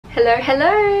Hello,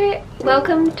 hello!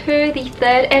 Welcome to the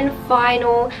third and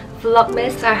final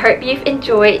vlogmas. I hope you've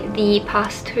enjoyed the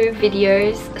past two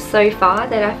videos so far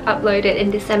that I've uploaded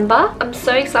in December. I'm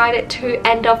so excited to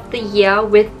end off the year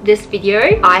with this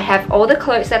video. I have all the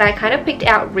clothes that I kind of picked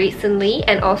out recently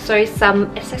and also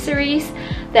some accessories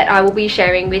that I will be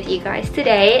sharing with you guys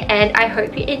today, and I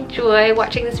hope you enjoy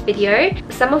watching this video.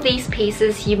 Some of these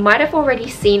pieces you might have already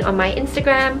seen on my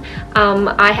Instagram.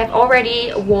 I have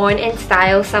already worn and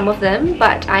styled some of them,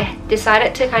 but I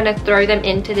decided to kind of throw them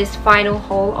into this final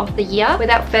haul of the year.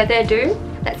 Without further ado,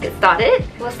 let's get started.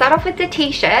 We'll start off with the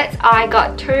t-shirts. I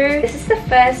got two. This is the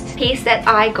first piece that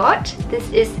I got.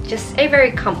 This is just a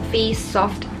very comfy,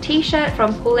 soft t-shirt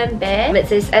from Pull & Bear. It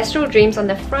says Astral Dreams on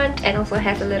the front and also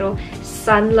has a little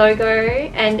sun logo,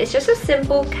 and it's just a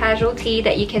simple casual tee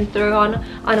that you can throw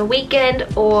on a weekend,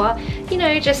 or you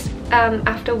know, just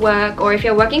after work, or if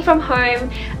you're working from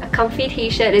home. A comfy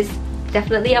t-shirt is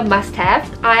definitely a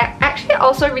must-have. I actually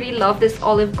also really love this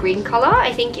olive green color.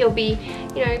 I think it'll be,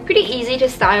 you know, pretty easy to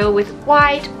style with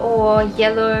white or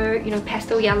yellow, you know,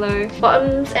 pastel yellow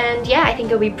bottoms, and yeah, I think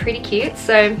it'll be pretty cute.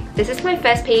 So this is my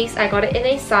first piece. I got it in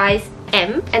a size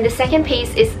M, and the second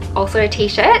piece is also a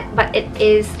t-shirt, but it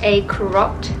is a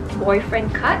cropped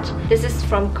boyfriend cut. This is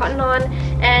from Cotton On,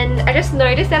 and I just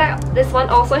noticed that this one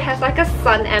also has like a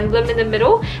sun emblem in the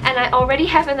middle, and I already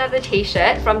have another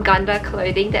t-shirt from Ganda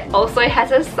Clothing that also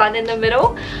has a sun in the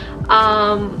middle.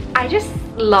 I just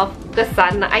love the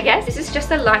sun, I guess. This is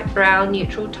just a light brown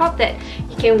neutral top that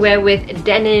you can wear with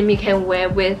denim, you can wear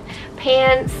with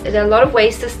pants. There are a lot of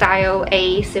ways to style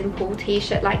a simple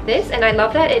t-shirt like this, and I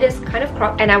love that it is kind of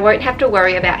cropped and I won't have to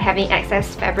worry about having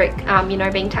excess fabric, you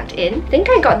know, being tucked in. I think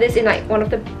I got this in like one of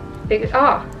the biggest,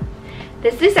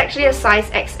 this is actually a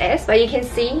size XS, but you can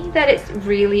see that it's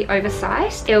really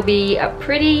oversized. It'll be a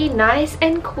pretty nice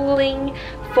and cooling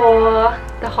for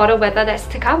the hotter weather that's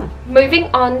to come. Moving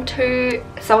on to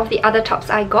some of the other tops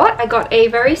I got a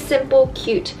very simple,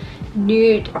 cute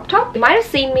nude crop top. You might have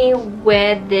seen me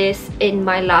wear this in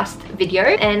my last video,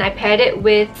 and I paired it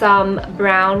with some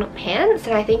brown pants,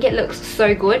 and I think it looks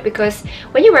so good because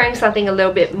when you're wearing something a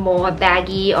little bit more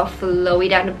baggy or flowy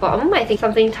down the bottom, I think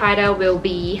something tighter will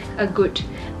be a good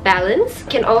balance.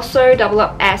 Can also double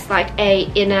up as like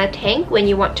a inner tank when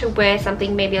you want to wear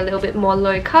something maybe a little bit more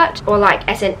low cut, or like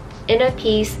as an inner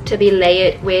piece to be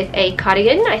layered with a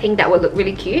cardigan. I think that would look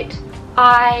really cute.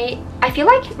 I feel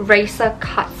like racer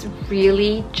cuts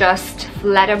really just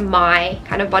flatter my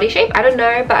kind of body shape. I don't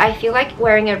know, but I feel like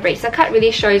wearing a racer cut really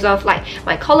shows off like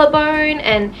my collarbone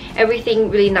and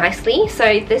everything really nicely.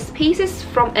 So this piece is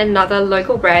from another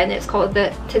local brand. It's called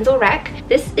the Tinsel Rack.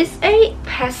 This is a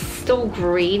pastel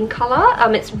green color.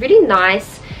 It's really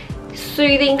nice,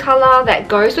 soothing color that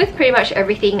goes with pretty much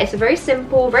everything. It's a very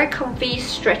simple, very comfy,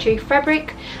 stretchy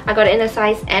fabric. I got it in a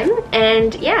size M,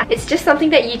 and yeah, it's just something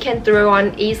that you can throw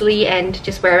on easily and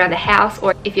just wear around the house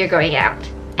or if you're going out.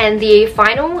 And the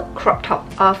final crop top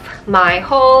of my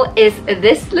haul is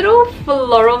this little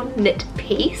floral knit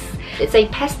piece. It's a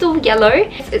pastel yellow.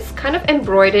 It's kind of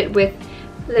embroidered with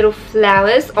little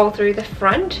flowers all through the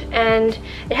front, and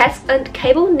it has a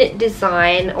cable knit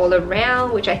design all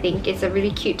around, which I think is a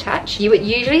really cute touch. You would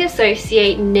usually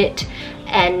associate knit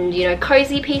and, you know,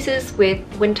 cozy pieces with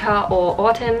winter or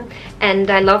autumn, and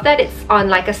I love that it's on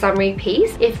like a summery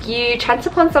piece. If you chance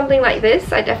upon something like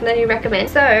this, I definitely recommend.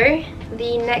 So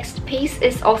the next piece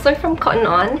is also from Cotton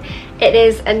On. It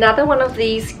is another one of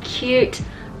these cute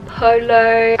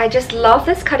polo. I just love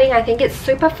this cutting. I think it's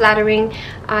super flattering.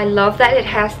 I love that it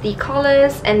has the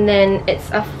collars, and then it's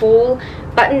a full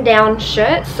button down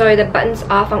shirt, so the buttons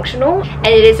are functional, and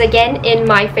it is again in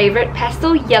my favorite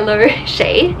pastel yellow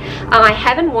shade. I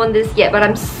haven't worn this yet, but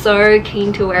I'm so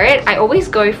keen to wear it. I always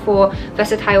go for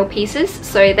versatile pieces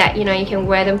so that, you know, you can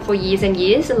wear them for years and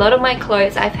years. A lot of my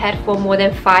clothes I've had for more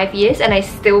than 5 years and I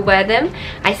still wear them.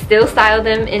 I still style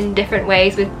them in different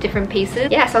ways with different pieces.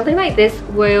 Yeah, something like this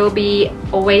will be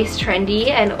always trendy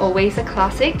and always a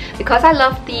classic. Because I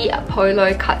love the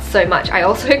polo cut so much, I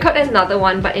also got another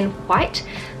one but in white.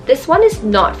 This one is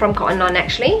not from Cotton On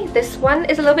actually. This one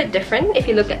is a little bit different. If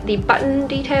you look at the button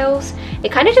details,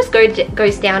 it kind of just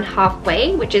goes down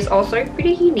halfway, which is also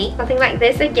pretty unique. Something like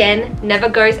this, again, never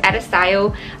goes out of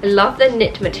style. I love the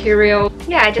knit material.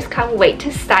 Yeah, I just can't wait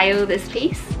to style this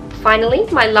piece. Finally,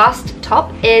 my last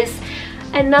top is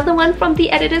Another one from the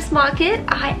Editor's Market.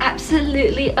 I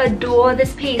absolutely adore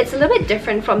this piece. It's a little bit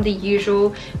different from the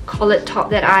usual collared top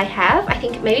that I have. I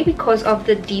think maybe because of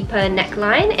the deeper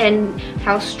neckline and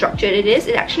how structured it is,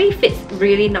 it actually fits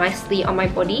really nicely on my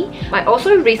body. I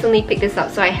also recently picked this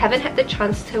up, so I haven't had the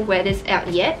chance to wear this out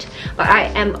yet, but I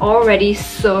am already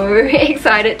so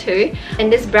excited too.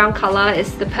 And this brown color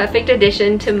is the perfect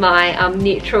addition to my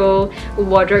neutral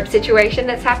wardrobe situation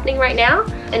that's happening right now.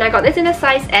 And I got this in a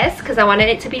size S because I wanted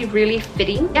it to be really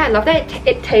fitting. Yeah, I love that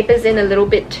it tapers in a little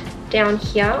bit down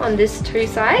here on these two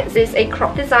sides. There's a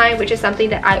crop design, which is something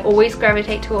that I always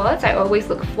gravitate towards. I always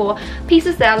look for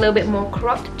pieces that are a little bit more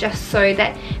cropped, just so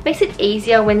that makes it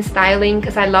easier when styling,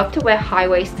 because I love to wear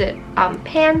high-waisted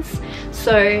pants,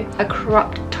 so a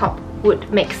cropped top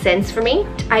would make sense for me.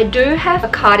 I do have a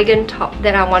cardigan top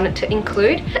that I wanted to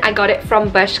include. I got it from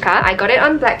Bershka. I got it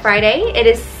on Black Friday. It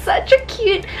is such a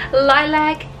cute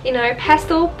lilac, you know,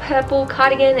 pastel purple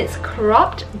cardigan. It's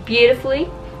cropped beautifully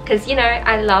because, you know,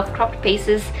 I love cropped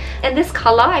pieces, and this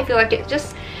color, I feel like it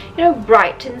just, you know,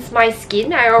 brightens my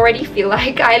skin. I already feel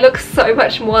like I look so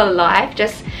much more alive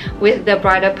just with the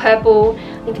brighter purple.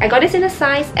 I got this in a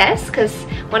size S because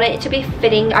I wanted it to be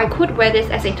fitting. I could wear this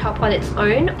as a top on its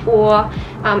own or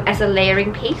as a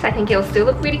layering piece. I think it'll still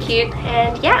look really cute.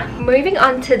 And yeah, moving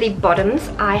on to the bottoms,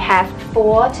 I have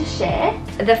 4 to share.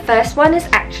 The first one is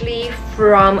actually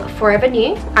from Forever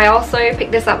New. I also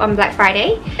picked this up on Black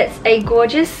Friday. It's a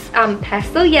gorgeous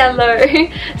pastel yellow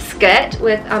skirt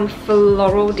with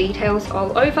floral details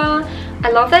all over. I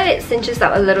love that it cinches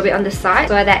up a little bit on the side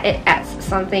so that it adds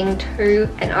something to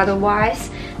an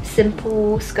otherwise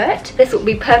simple skirt. This would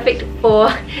be perfect for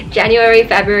January,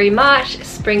 February, March,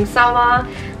 spring, summer,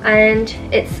 and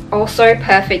it's also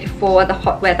perfect for the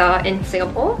hot weather in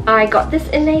Singapore. I got this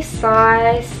in a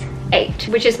size 8,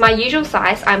 which is my usual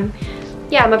size. I'm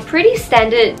a pretty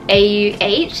standard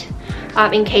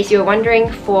AU8, in case you're wondering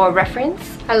for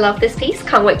reference. I love this piece,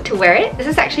 can't wait to wear it. This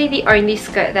is actually the only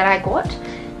skirt that I got.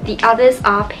 The others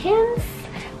are pants.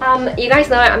 You guys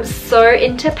know I'm so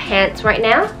into pants right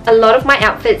now. A lot of my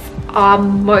outfits are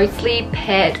mostly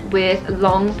paired with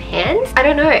long pants. I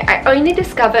don't know, I only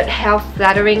discovered how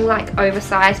flattering like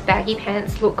oversized baggy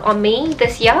pants look on me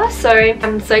this year, so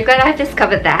I'm so glad I've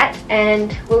discovered that.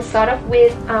 And we'll start off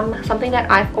with something that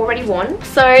I've already worn.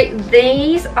 So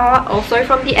these are also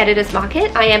from the Editor's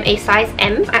Market. I am a size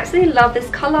M. I absolutely love this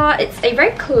color. It's a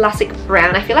very classic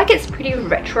brown. I feel like it's pretty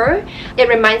retro. It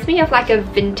reminds me of like a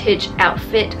vintage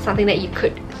outfit, something that you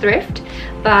could thrift,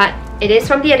 but it is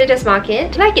from the Editor's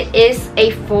Market. Like, it is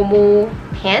a formal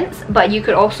pants, but you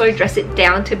could also dress it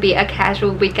down to be a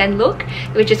casual weekend look,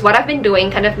 which is what I've been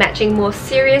doing, kind of matching more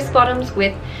serious bottoms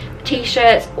with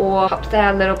t-shirts or tops that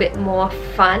are a little bit more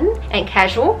fun and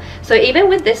casual. So even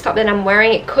with this top that I'm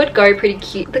wearing, it could go pretty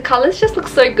cute. The colors just look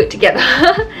so good together.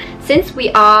 Since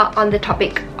we are on the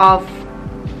topic of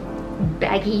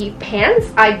baggy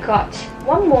pants, I got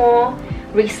one more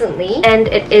recently, and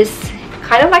it is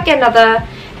kind of like another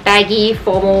baggy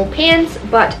formal pants,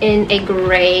 but in a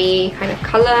grey kind of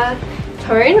color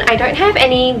tone. I don't have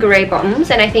any grey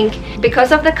bottoms, and I think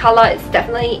because of the color, it's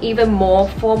definitely even more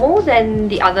formal than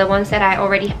the other ones that I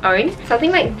already own.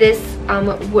 Something like this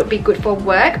would be good for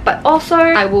work, but also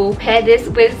I will pair this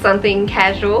with something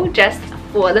casual just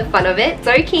for the fun of it.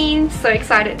 So keen, so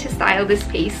excited to style this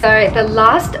piece. So the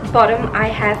last bottom I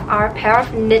have are a pair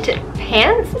of knitted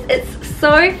pants. It's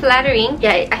so flattering.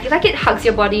 Yeah, I feel like it hugs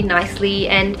your body nicely,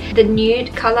 and the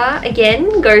nude color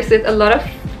again goes with a lot of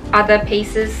other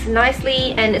pieces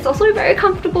nicely, and it's also very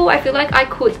comfortable. I feel like I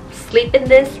could sleep in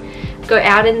this, go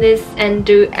out in this, and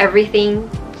do everything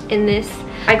in this.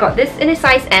 I got this in a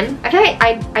size M. I feel like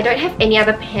I don't have any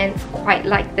other pants quite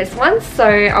like this one, so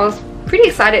I was pretty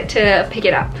excited to pick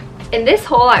it up. In this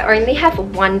haul, I only have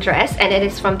one dress, and it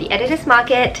is from the Editor's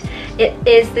Market. It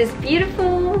is this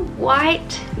beautiful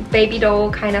white baby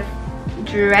doll kind of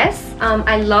dress.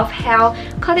 I love how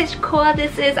cottagecore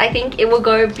this is. I think it will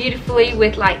go beautifully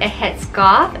with like a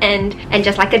headscarf and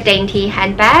just like a dainty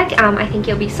handbag. I think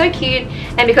it'll be so cute,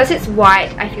 and because it's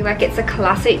white, I feel like it's a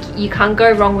classic. You can't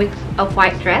go wrong with a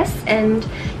white dress. And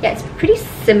yeah, it's pretty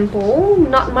simple,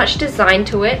 not much design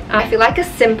to it. I feel like a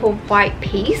simple white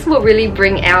piece will really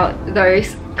bring out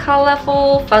those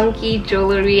colorful, funky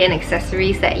jewelry and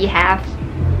accessories that you have.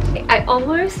 I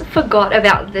almost forgot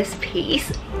about this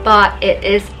piece, but it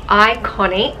is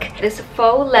iconic. This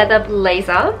faux leather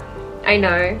blazer. I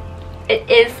know, it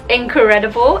is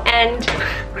incredible, and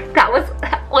that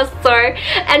was so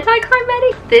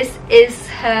anticlimactic. This is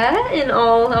her in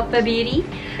all of her beauty.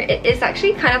 It is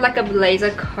actually kind of like a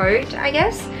blazer coat, I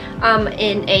guess,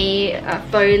 in a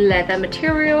faux leather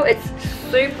material. It's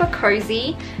super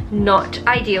cozy, not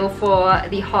ideal for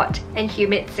the hot and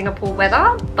humid Singapore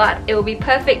weather, but it will be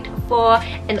perfect for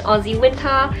an Aussie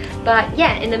winter. But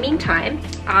yeah, in the meantime,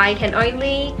 I can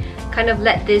only kind of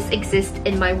let this exist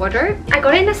in my wardrobe. I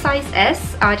got it in a size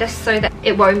S just so that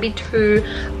it won't be too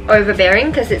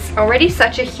overbearing, because it's already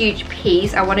such a huge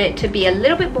piece. I wanted it to be a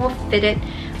little bit more fitted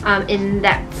in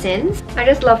that sense. I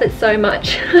just love it so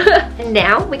much. And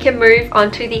now we can move on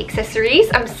to the accessories.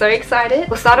 I'm so excited.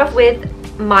 We'll start off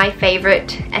with my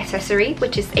favorite accessory,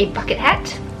 which is a bucket hat.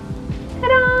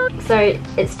 Ta-da! So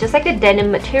it's just like a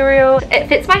denim material. It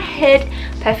fits my head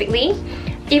perfectly.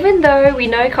 Even though we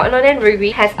know Cotton On and Ruby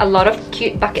has a lot of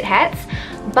cute bucket hats,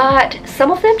 but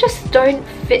some of them just don't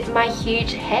fit my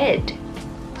huge head,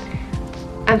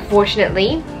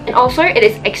 unfortunately. And also it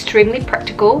is extremely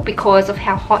practical because of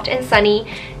how hot and sunny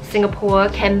Singapore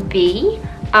can be.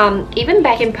 Even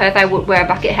back in Perth, I would wear a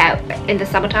bucket hat in the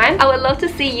summertime. I would love to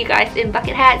see you guys in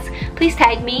bucket hats. Please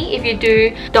tag me if you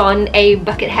do don a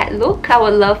bucket hat look. I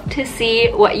would love to see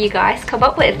what you guys come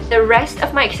up with. The rest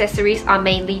of my accessories are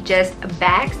mainly just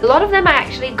bags. A lot of them I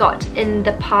actually got in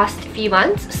the past few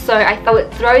months, so I thought I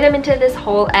would throw them into this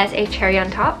haul as a cherry on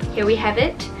top. Here we have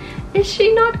it. Is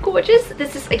she not gorgeous?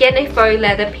 This is again a faux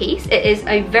leather piece. It is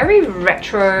a very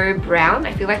retro brown.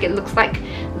 I feel like it looks like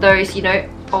those, you know,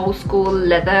 old school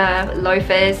leather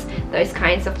loafers, those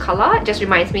kinds of color. It just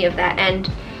reminds me of that.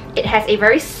 And it has a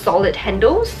very solid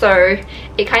handle, so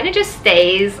it kind of just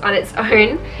stays on its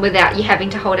own without you having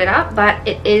to hold it up, but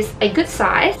it is a good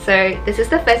size. So this is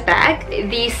the first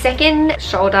bag. The second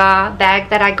shoulder bag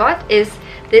that I got is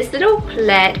this little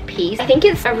plaid piece. I think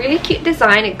it's a really cute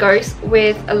design. It goes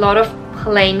with a lot of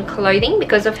plain clothing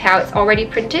because of how it's already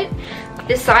printed.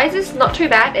 The size is not too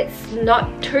bad. It's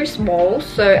not too small,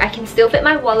 so I can still fit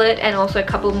my wallet and also a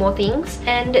couple more things,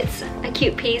 and it's a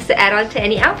cute piece to add on to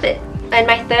any outfit. And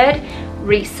my third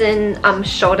recent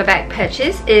shoulder bag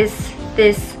purchase is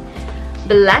this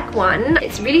black one.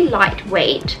 It's really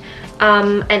lightweight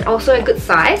and also a good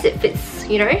size. It fits,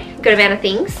 you know, a good amount of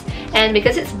things. And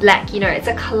because it's black, you know, it's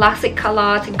a classic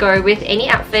color to go with any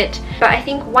outfit. But I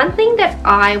think one thing that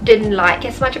I didn't like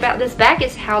as much about this bag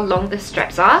is how long the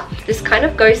straps are. This kind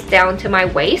of goes down to my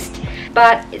waist,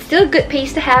 but it's still a good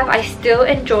piece to have. I still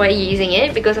enjoy using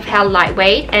it because of how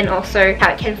lightweight and also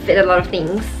how it can fit a lot of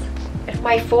things.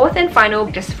 My fourth and final,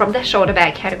 just from the shoulder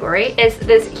bag category, is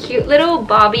this cute little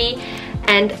Barbie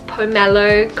and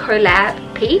pomelo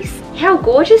collab piece. How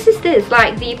gorgeous is this?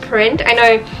 Like the print, I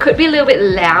know could be a little bit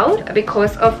loud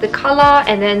because of the color,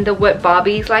 and then the word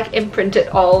Barbie is like imprinted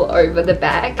all over the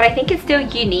bag, but I think it's still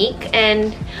unique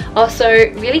and also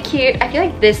really cute. I feel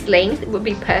like this length would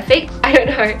be perfect. I don't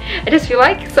know, I just feel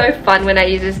like so fun when I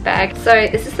use this bag. So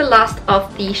this is the last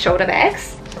of the shoulder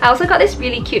bags. I also got this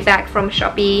really cute bag from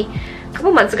Shopee a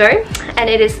couple months ago, and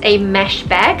it is a mesh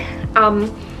bag.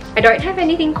 I don't have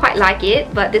anything quite like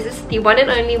it, but this is the one and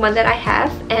only one that I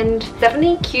have, and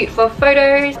definitely cute for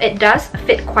photos. It does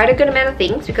fit quite a good amount of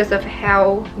things because of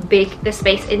how big the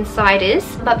space inside is,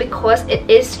 but because it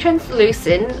is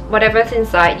translucent, whatever's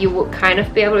inside you will kind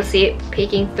of be able to see it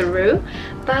peeking through.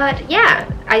 But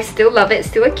yeah, I still love it.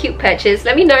 Still a cute purchase.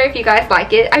 Let me know if you guys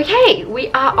like it. Okay,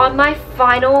 we are on my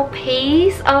final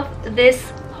piece of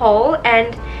this haul,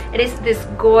 and it is this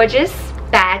gorgeous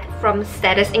bag from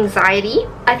Status Anxiety.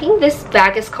 I think this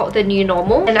bag is called the New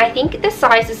Normal, and I think the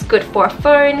size is good for a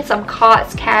phone, some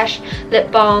cards, cash,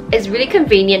 lip balm. It's really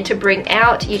convenient to bring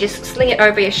out. You just sling it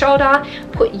over your shoulder,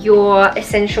 put your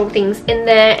essential things in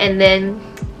there, and then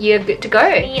you're good to go.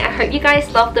 I hope you guys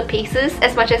loved the pieces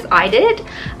as much as I did.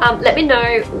 Let me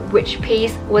know which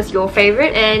piece was your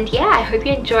favorite, and yeah, I hope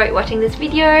you enjoyed watching this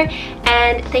video,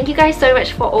 and thank you guys so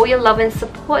much for all your love and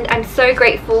support. I'm so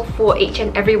grateful for each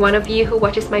and every one of you who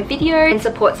watches my video and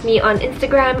supports me on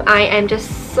Instagram. I am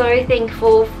just so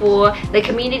thankful for the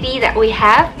community that we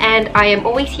have, and I am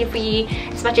always here for you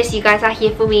as much as you guys are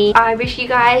here for me. I wish you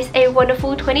guys a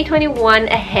wonderful 2021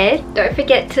 ahead. Don't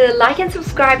forget to like and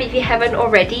subscribe if you haven't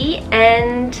already.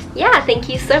 And yeah, thank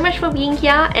you so much for being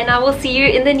here, and I will see you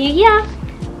in the new year.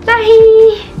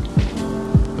 Bye!